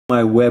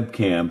my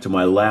webcam to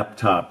my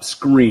laptop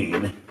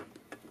screen.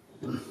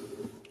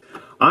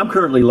 I'm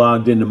currently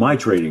logged into my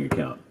trading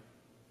account.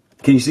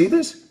 Can you see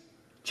this?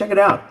 Check it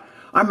out.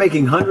 I'm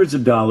making hundreds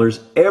of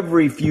dollars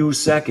every few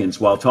seconds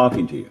while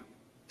talking to you.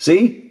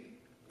 See?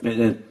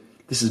 And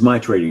this is my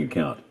trading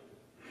account.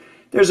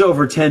 There's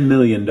over $10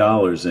 million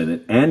in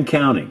it and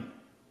counting.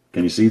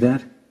 Can you see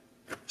that?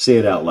 Say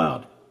it out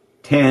loud.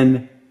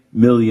 $10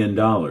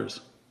 million.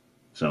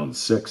 Sounds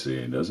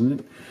sexy, doesn't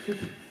it?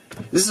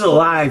 This is a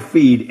live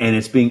feed and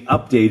it's being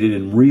updated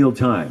in real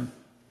time.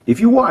 If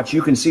you watch,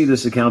 you can see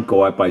this account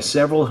go up by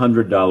several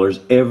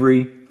 $100s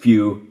every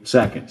few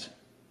seconds.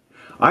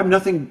 I have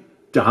nothing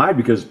to hide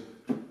because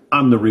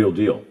I'm the real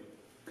deal.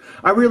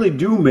 I really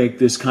do make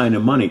this kind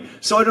of money,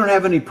 so I don't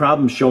have any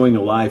problem showing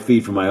a live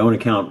feed from my own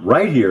account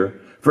right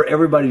here for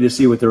everybody to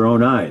see with their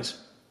own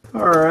eyes.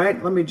 All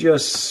right, let me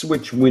just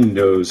switch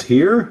windows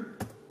here.